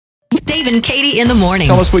Dave and Katie in the morning.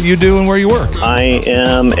 Tell us what you do and where you work. I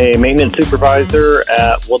am a maintenance supervisor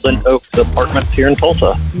at Woodland Oaks Apartments here in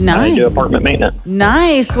Tulsa. Nice. I do apartment maintenance.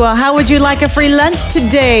 Nice. Well, how would you like a free lunch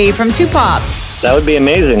today from Two Pops? That would be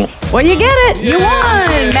amazing. Well, you get it. You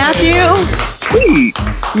won, Matthew. Sweet.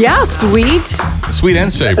 Yeah, sweet. Sweet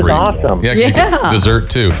and savory. That's awesome. Yeah, 'cause you get dessert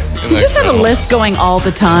too. You just have a list going all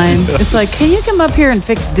the time. It's like, can you come up here and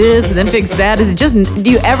fix this and then fix that? Is it just, do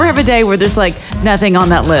you ever have a day where there's like nothing on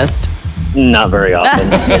that list? Not very often.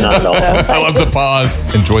 Not at all. I love the pause.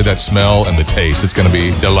 Enjoy that smell and the taste. It's going to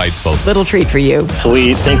be delightful. Little treat for you.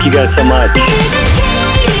 Sweet. Thank you guys so much. Dave and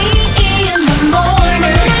Katie.